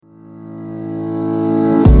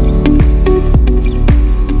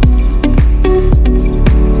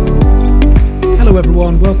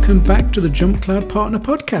welcome back to the JumpCloud Partner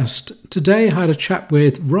Podcast. Today I had a chat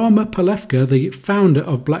with Rama Polefka, the founder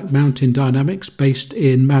of Black Mountain Dynamics based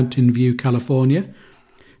in Mountain View, California.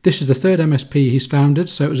 This is the third MSP he's founded,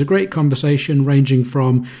 so it was a great conversation ranging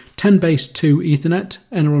from 10-base to Ethernet,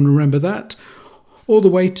 anyone remember that, all the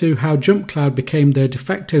way to how JumpCloud became their de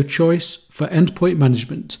facto choice for endpoint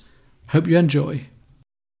management. Hope you enjoy.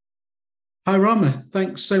 Hi Rama,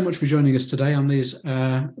 thanks so much for joining us today on this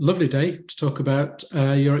lovely day to talk about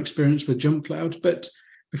your experience with JumpCloud. But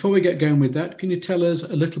before we get going with that, can you tell us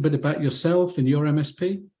a little bit about yourself and your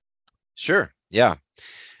MSP? Sure, yeah.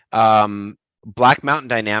 Black Mountain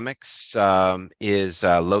Dynamics is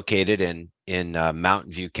located in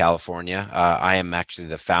Mountain View, California. I am actually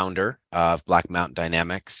the founder of Black Mountain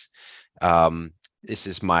Dynamics. This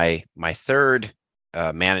is my third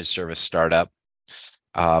managed service startup.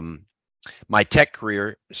 My tech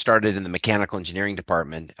career started in the mechanical engineering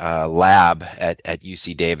department, lab at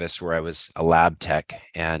UC Davis, where I was a lab tech.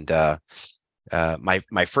 And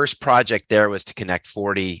my first project there was to connect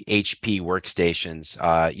 40 HP workstations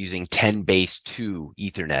using 10-base 2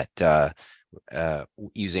 Ethernet,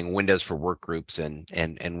 using Windows for Workgroups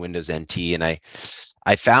and Windows NT. And I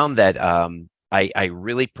found that I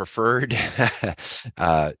really preferred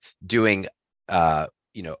doing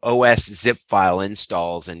OS zip file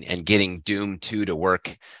installs and getting Doom 2 to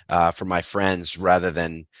work for my friends rather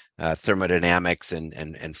than thermodynamics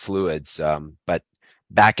and fluids. But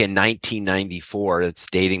back in 1994, it's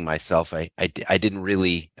dating myself, I didn't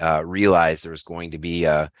really realize there was going to be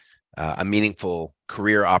a meaningful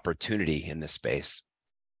career opportunity in this space.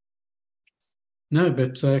 No,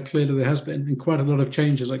 but clearly there has been, and quite a lot of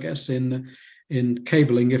changes, I guess, in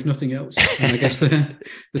cabling, if nothing else. And I guess so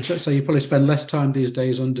you probably spend less time these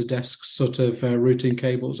days under desks, sort of routing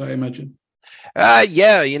cables, I imagine.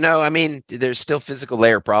 Yeah, I mean, there's still physical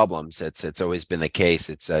layer problems. It's always been the case.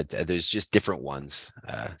 It's there's just different ones.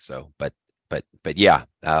 But yeah,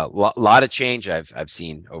 a lot of change I've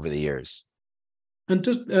seen over the years. And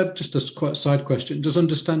just a quite side question: does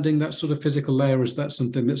understanding that sort of physical layer, is that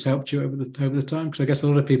something that's helped you over the time? Because I guess a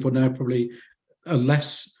lot of people now probably are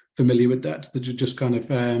less familiar with that you just kind of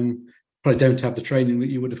probably don't have the training that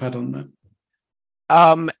you would have had on that.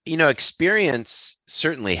 Experience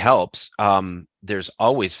certainly helps. There's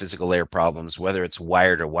always physical layer problems, whether it's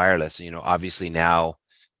wired or wireless. Obviously now,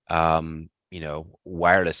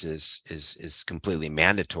 wireless is completely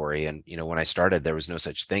mandatory. And, when I started, there was no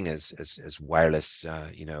such thing as wireless,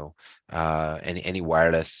 any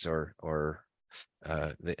wireless or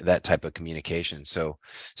that type of communication. So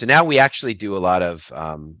now we actually do a lot of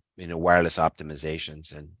wireless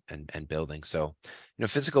optimizations and building. So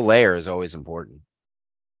physical layer is always important.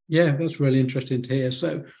 Yeah, that's really interesting to hear.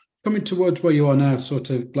 So coming towards where you are now, sort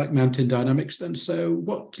of Black Mountain Dynamics, then. So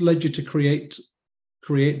what led you to create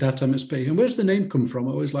that MSP, and where's the name come from?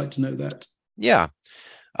 I always like to know that. Yeah.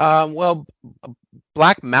 Well,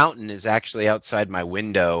 Black Mountain is actually outside my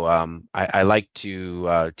window. I like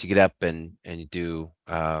to get up and do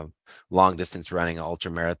long distance running,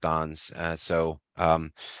 ultra marathons. So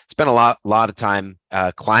spent a lot of time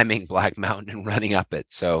climbing Black Mountain and running up it.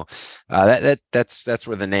 So that's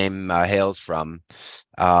where the name hails from.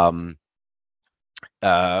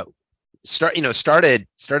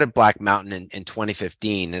 Started Black Mountain in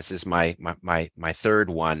 2015. This is my third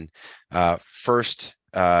one. First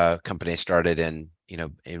company I started in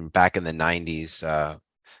back in the 90s.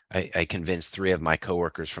 I convinced 3 of my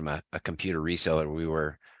coworkers from a computer reseller we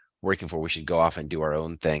were working for, we should go off and do our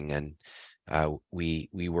own thing. And we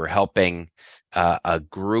were helping a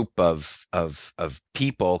group of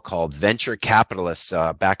people called venture capitalists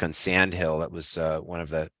back on Sand Hill. That was one of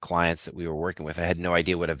the clients that we were working with. I had no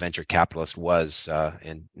idea what a venture capitalist was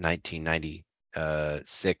in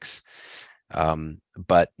 1996.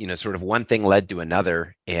 But sort of one thing led to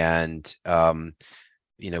another, and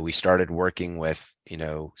we started working with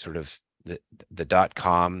sort of the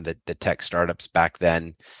 .com, the tech startups back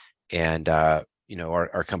then, and our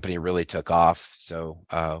company really took off. So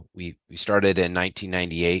we started in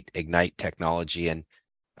 1998, Ignite Technology, and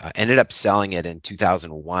ended up selling it in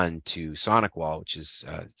 2001 to SonicWall, which is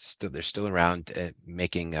they're still around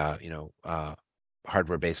making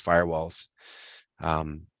hardware-based firewalls.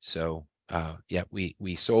 Yeah,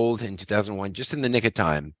 we sold in 2001 just in the nick of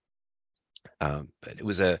time. But it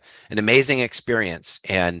was an amazing experience,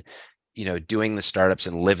 and doing the startups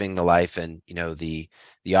and living the life, and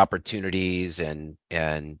the opportunities and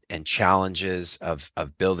challenges of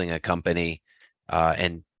building a company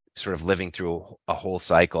and sort of living through a whole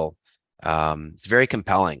cycle. It's very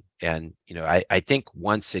compelling, and I think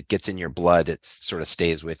once it gets in your blood, it sort of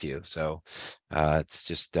stays with you. So it's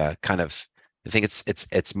just kind of I think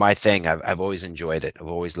it's my thing. I've always enjoyed it. I've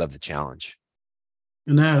always loved the challenge.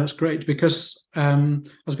 No, that's great because I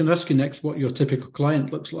was going to ask you next what your typical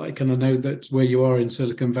client looks like. And I know that where you are in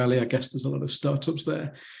Silicon Valley, I guess there's a lot of startups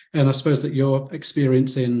there. And I suppose that your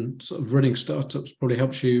experience in sort of running startups probably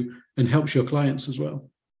helps you and helps your clients as well.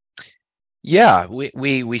 Yeah,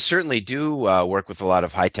 we certainly do work with a lot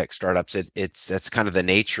of high tech startups. It's that's kind of the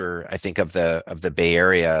nature, I think, of the Bay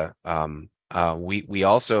Area. We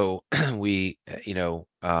also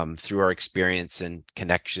through our experience and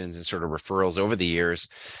connections and sort of referrals over the years,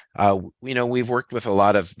 we've worked with a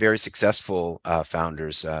lot of very successful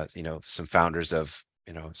founders. Some founders of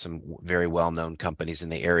some very well known companies in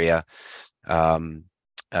the area,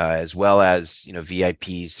 as well as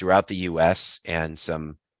VIPs throughout the U.S. and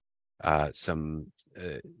some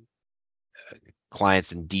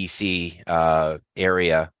clients in DC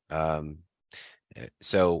area.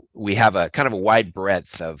 So we have a kind of a wide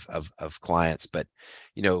breadth of clients, but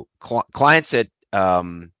clients that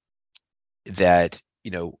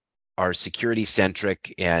are security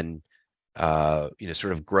centric and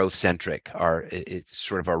sort of growth centric it's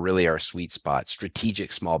sort of really our sweet spot.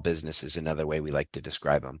 Strategic small business is another way we like to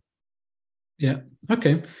describe them. Yeah.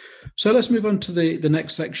 Okay. So let's move on to the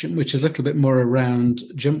next section, which is a little bit more around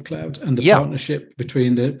JumpCloud and the Yeah. partnership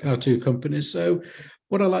between our two companies. So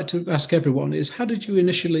what I like to ask everyone is, how did you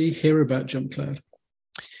initially hear about JumpCloud?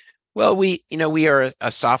 Well, we are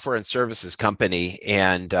a software and services company,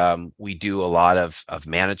 and we do a lot of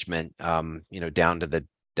management, down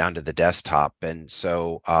to the desktop. And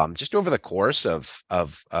so, just over the course of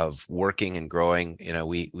working and growing,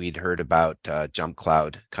 we'd heard about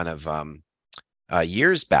JumpCloud kind of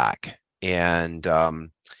years back, and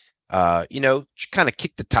kind of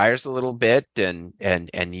kicked the tires a little bit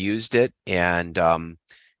and used it, and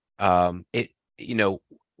it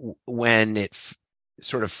when it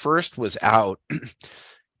sort of first was out,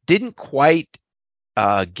 didn't quite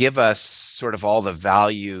give us sort of all the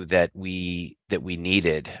value that we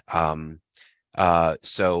needed.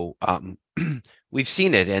 So we've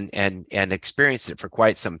seen it and experienced it for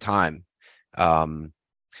quite some time.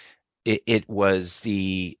 It was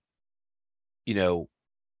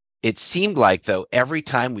it seemed like, though, every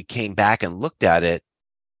time we came back and looked at it,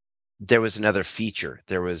 there was another feature.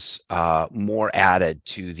 There was more added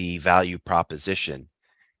to the value proposition,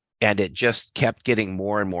 and it just kept getting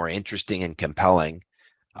more and more interesting and compelling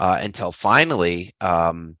until finally,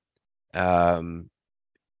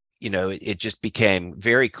 it just became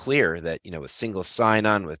very clear that with single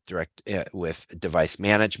sign-on, with direct, with device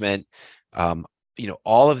management,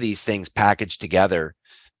 all of these things packaged together,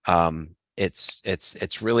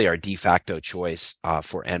 it's really our de facto choice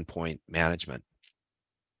for endpoint management.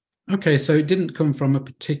 Okay, so it didn't come from a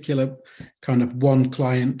particular kind of one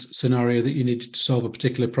client scenario that you needed to solve a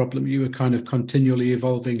particular problem. You were kind of continually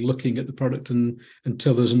evolving, looking at the product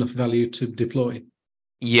until there's enough value to deploy.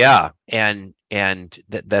 Yeah, and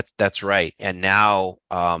that's right. And now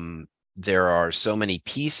there are so many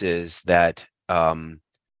pieces that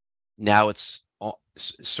now it's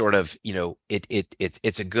sort of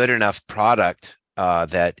it's a good enough product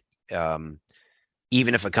that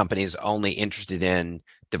even if a company is only interested in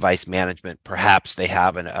device management, perhaps they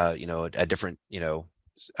have a different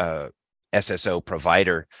SSO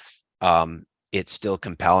provider. It's still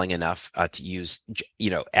compelling enough to use,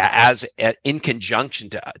 as in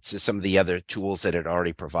conjunction to some of the other tools that it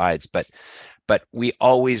already provides. But we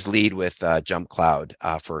always lead with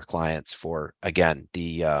JumpCloud for clients, for again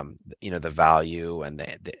the value and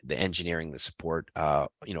the engineering, the support,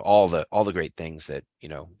 all the great things that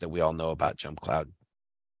that we all know about JumpCloud.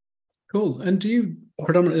 Cool. And do you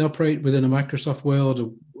predominantly operate within a Microsoft world, a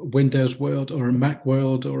Windows world, or a Mac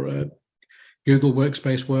world, or a Google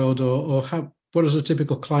Workspace world, or how? What does a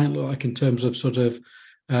typical client look like in terms of sort of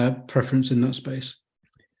preference in that space?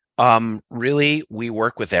 Really, we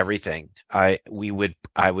work with everything. I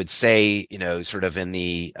would say, sort of in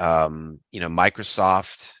the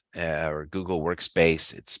Microsoft or Google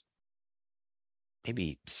Workspace, it's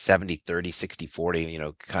maybe 70, 30, 60, 40,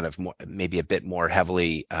 kind of more, maybe a bit more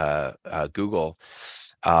heavily Google.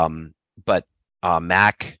 But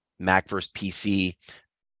Mac versus PC,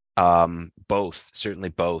 both, certainly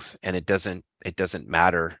both, and it doesn't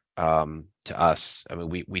matter to us. I mean,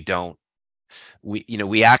 we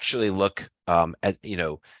actually look at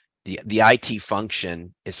the IT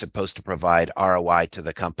function is supposed to provide ROI to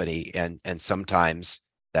the company, and sometimes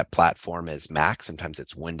that platform is Mac, sometimes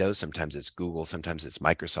it's Windows, sometimes it's Google, sometimes it's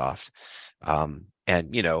Microsoft. And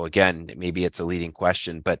again, maybe it's a leading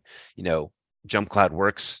question, but JumpCloud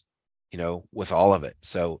works with all of it.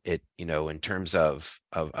 So it in terms of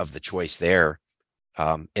the choice there,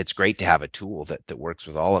 it's great to have a tool that works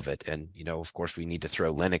with all of it. And, of course, we need to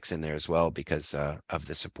throw Linux in there as well because of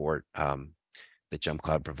the support that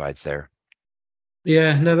JumpCloud provides there.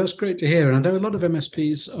 Yeah, no, that's great to hear. And I know a lot of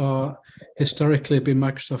MSPs are historically been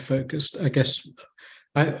Microsoft focused. I guess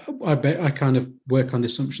I bet I kind of work on the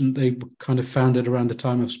assumption they were kind of founded around the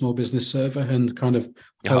time of Small Business Server, and kind of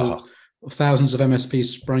whole Oh, thousands of MSPs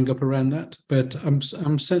sprang up around that. But I'm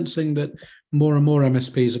sensing that more and more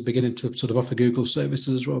MSPs are beginning to sort of offer Google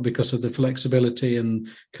services as well because of the flexibility and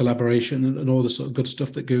collaboration and all the sort of good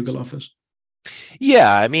stuff that Google offers.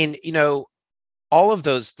 yeah. I mean, all of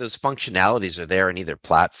those functionalities are there in either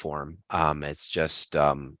platform. It's just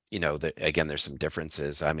again, there's some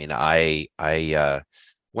differences. I mean, I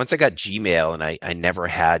once I got Gmail and I never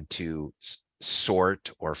had to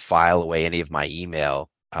sort or file away any of my email.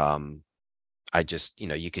 I just,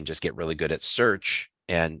 you can just get really good at search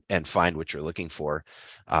and find what you're looking for,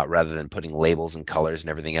 rather than putting labels and colors and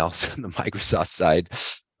everything else on the Microsoft side.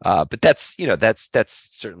 But that's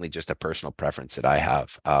certainly just a personal preference that I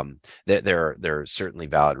have. There are certainly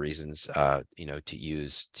valid reasons, to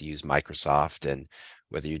use Microsoft, and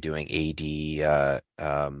whether you're doing AD, you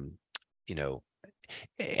know,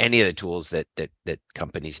 any of the tools that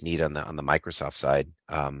companies need on the Microsoft side,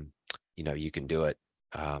 you can do it.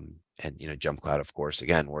 And JumpCloud, of course,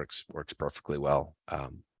 again works perfectly well,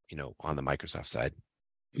 on the Microsoft side.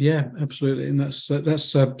 Yeah, absolutely, and that's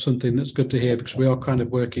something that's good to hear because we are kind of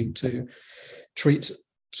working to treat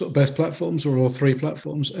sort of both platforms or all three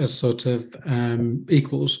platforms as sort of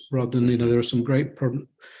equals, rather than Hmm. there are some great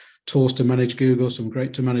tools to manage Google, some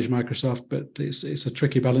great to manage Microsoft, but it's a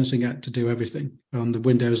tricky balancing act to do everything on the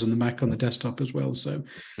Windows and the Mac on the desktop as well. So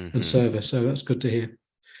and Hmm. server, so that's good to hear.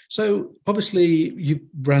 So obviously you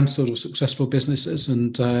ran sort of successful businesses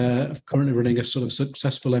and currently running a sort of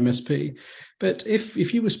successful MSP. But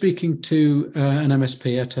if you were speaking to an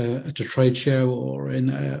MSP at a trade show or in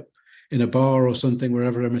a bar or something,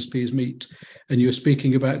 wherever MSPs meet, and you were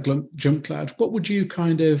speaking about JumpCloud, what would you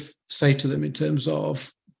kind of say to them in terms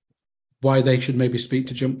of why they should maybe speak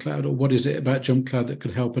to JumpCloud, or what is it about JumpCloud that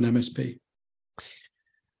could help an MSP?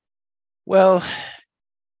 Well,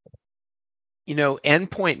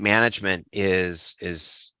 endpoint management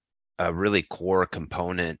is a really core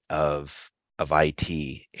component of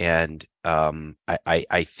IT, and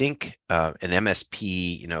I think an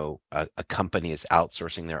MSP, a company is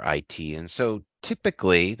outsourcing their IT, and so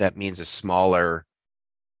typically that means a smaller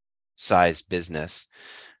size business,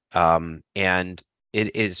 and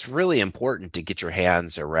it is really important to get your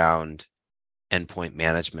hands around endpoint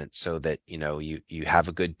management so that you have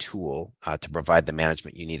a good tool to provide the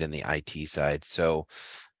management you need in the IT side. So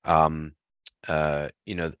um, the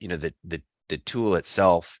tool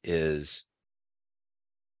itself is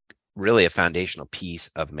really a foundational piece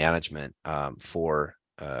of management, for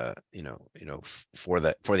the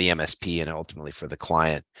MSP and ultimately for the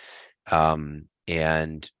client.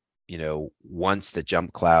 And once the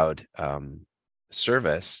JumpCloud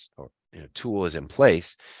service or tool is in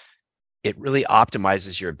place, it really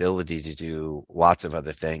optimizes your ability to do lots of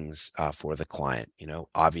other things for the client.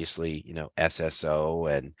 Obviously,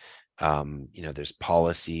 SSO, and there's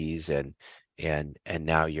policies, and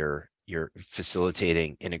now you're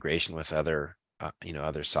facilitating integration with other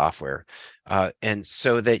software, and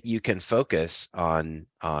so that you can focus on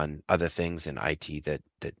other things in IT that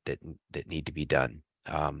need to be done.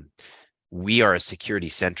 We are a security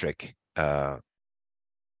centric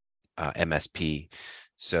MSP.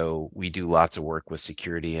 So we do lots of work with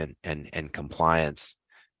security and compliance.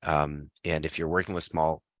 And if you're working with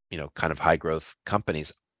small, kind of high growth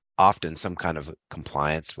companies, often some kind of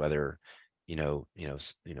compliance, whether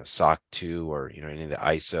SOC 2, or any of the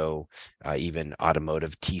ISO, even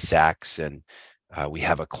automotive TSACs, and we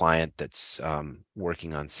have a client that's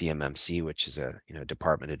working on CMMC, which is a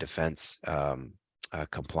Department of Defense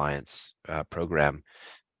compliance program.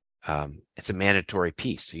 It's a mandatory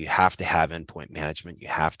piece. So you have to have endpoint management. You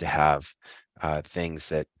have to have things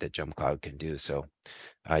that JumpCloud can do. So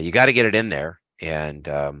you got to get it in there, and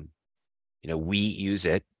we use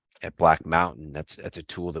it at Black Mountain. That's a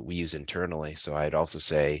tool that we use internally. So I'd also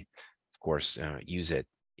say, of course, use it.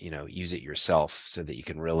 Use it yourself so that you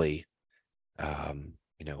can really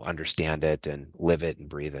understand it and live it and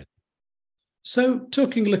breathe it. So,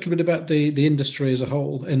 talking a little bit about the industry as a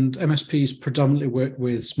whole, and MSPs predominantly work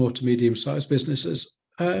with small to medium sized businesses.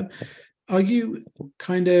 Are you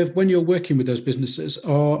kind of, when you're working with those businesses,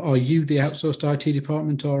 are you the outsourced IT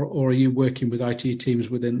department, or are you working with IT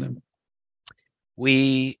teams within them?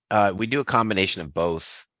 We do a combination of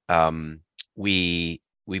both. We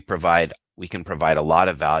can provide a lot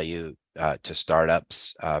of value to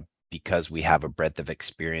startups, because we have a breadth of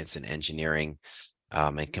experience in engineering,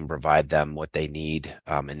 and can provide them what they need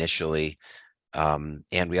initially. And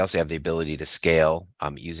we also have the ability to scale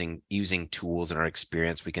using tools and our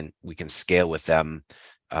experience. We can scale with them,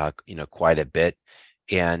 quite a bit.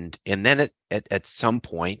 And then at some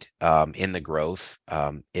point in the growth,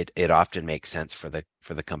 it often makes sense for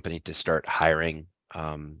the company to start hiring,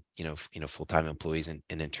 full-time employees and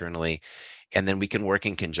internally, and then we can work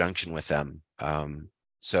in conjunction with them.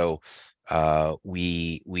 So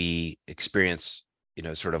we experience,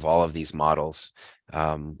 sort of all of these models,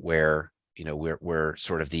 where we're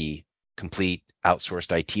sort of the complete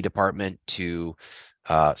outsourced IT department to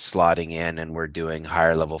slotting in, and we're doing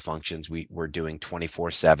higher level functions. We're doing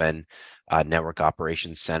 24/7 network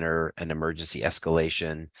operations center and emergency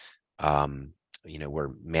escalation.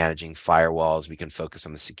 We're managing firewalls. We can focus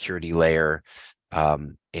on the security layer,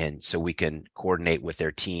 and so we can coordinate with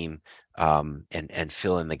their team, and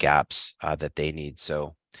fill in the gaps that they need.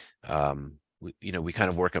 So we kind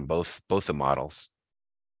of work on both the models.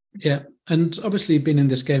 Yeah, and obviously you've been in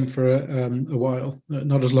this game for a while,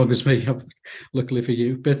 not as long as me, luckily for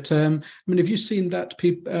you. But I mean, have you seen that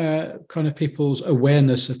kind of people's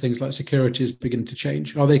awareness of things like security is beginning to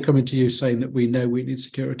change? Are they coming to you saying that we know we need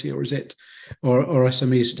security, or is it, or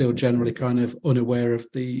SMEs still generally kind of unaware of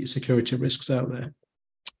the security risks out there?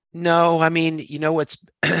 No, I mean, what's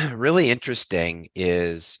really interesting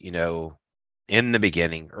is, in the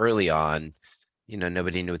beginning, early on,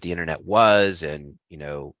 nobody knew what the internet was, and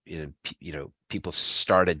people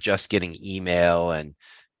started just getting email. And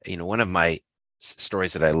one of my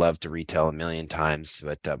stories that I love to retell a million times,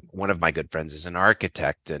 but one of my good friends is an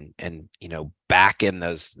architect, and back in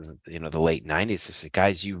those, the late 90s, I said,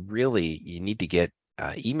 guys, you need to get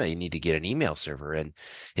email. You need to get an email server. And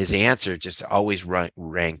his answer just always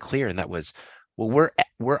rang clear, and that was, well,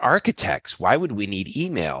 we're architects. Why would we need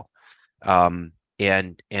email? And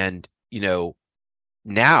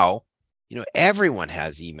now, everyone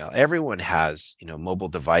has email. Everyone has, mobile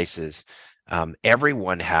devices.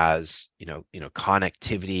 Everyone has,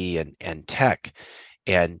 connectivity and tech,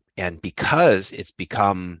 and because it's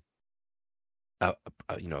become a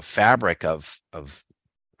fabric of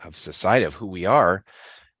society, of who we are.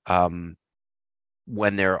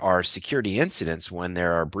 When there are security incidents, when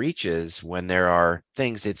there are breaches, when there are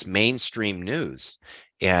things, it's mainstream news,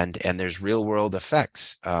 and there's real world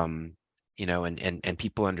effects. And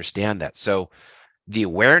people understand that. So the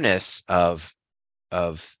awareness of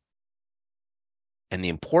and the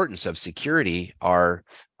importance of security are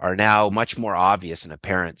now much more obvious and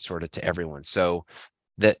apparent, sort of, to everyone. So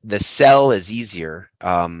the sell is easier.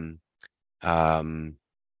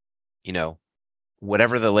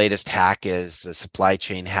 Whatever the latest hack is, the supply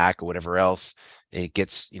chain hack or whatever else, it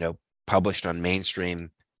gets, published on mainstream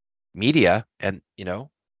media, and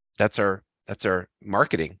that's our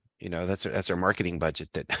marketing. That's our marketing budget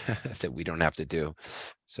that that we don't have to do.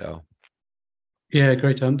 So Yeah,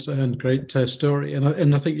 great answer and great story.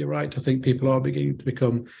 And I think you're right. I think people are beginning to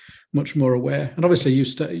become much more aware. And obviously,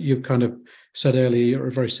 you've kind of said earlier you're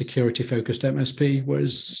a very security focused MSP,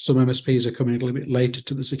 whereas some MSPs are coming a little bit later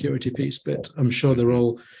to the security piece. But I'm sure they're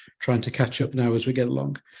all trying to catch up now as we get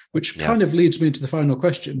along. Which yeah. kind of leads me into the final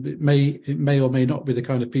question. It may or may not be the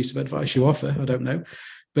kind of piece of advice you offer. I don't know.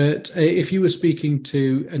 But if you were speaking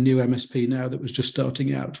to a new MSP now that was just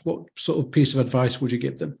starting out, what sort of piece of advice would you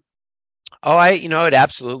give them? Oh, I'd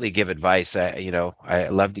absolutely give advice. I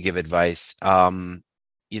love to give advice. I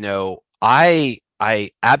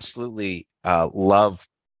absolutely love,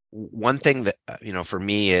 one thing that, for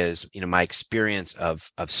me is, my experience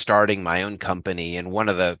of starting my own company, and one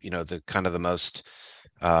of the, the kind of the most,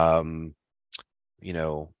 you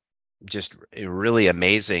know, just really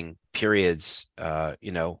amazing periods, I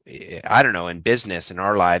don't know, in business, in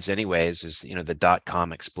our lives anyways, is, the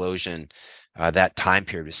dot-com explosion. That time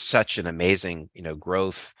period was such an amazing,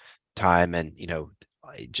 growth time, and,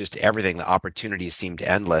 just everything, the opportunities seemed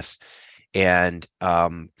endless. And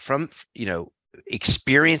from,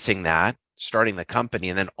 experiencing that, starting the company,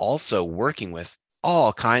 and then also working with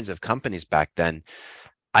all kinds of companies back then,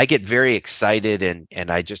 I get very excited,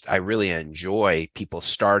 and I really enjoy people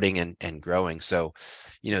starting and growing. So,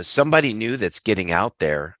 somebody new that's getting out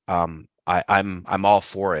there, I'm all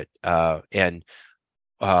for it. And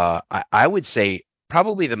I would say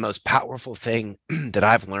probably the most powerful thing that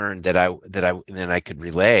I've learned that I could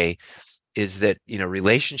relay is that,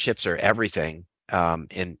 relationships are everything,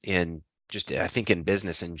 in just, I think, in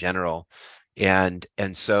business in general. And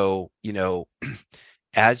so,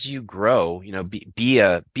 as you grow, be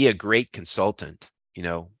a great consultant,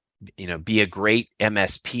 be a great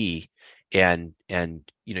MSP, and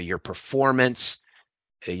your performance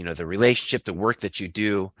the relationship, the work that you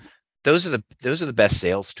do. Those are the best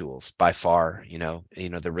sales tools by far.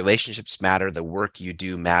 The relationships matter, the work you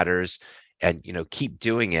do matters, and keep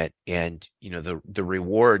doing it, and the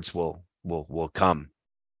rewards will come.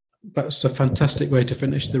 That's a fantastic way to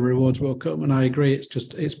finish. The rewards will come, and I agree.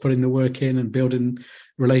 It's putting the work in and building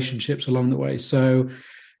relationships along the way. So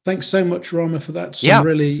thanks so much, Rama, for that. Some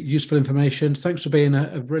really useful information. Thanks for being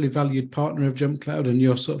a really valued partner of JumpCloud and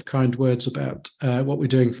your sort of kind words about what we're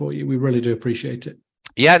doing for you. We really do appreciate it.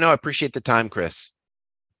 Yeah, no, I appreciate the time, Chris.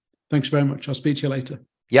 Thanks very much. I'll speak to you later.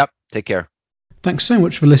 Yep. Take care. Thanks so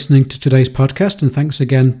much for listening to today's podcast, and thanks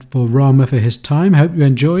again for Rama for his time. I hope you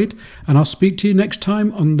enjoyed, and I'll speak to you next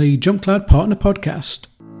time on the JumpCloud Partner Podcast.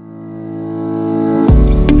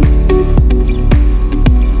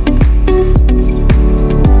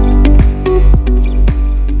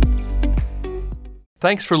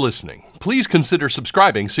 Thanks for listening. Please consider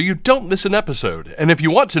subscribing so you don't miss an episode. And if you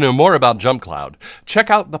want to know more about JumpCloud, check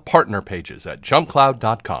out the partner pages at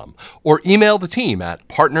jumpcloud.com or email the team at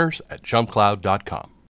partners@jumpcloud.com.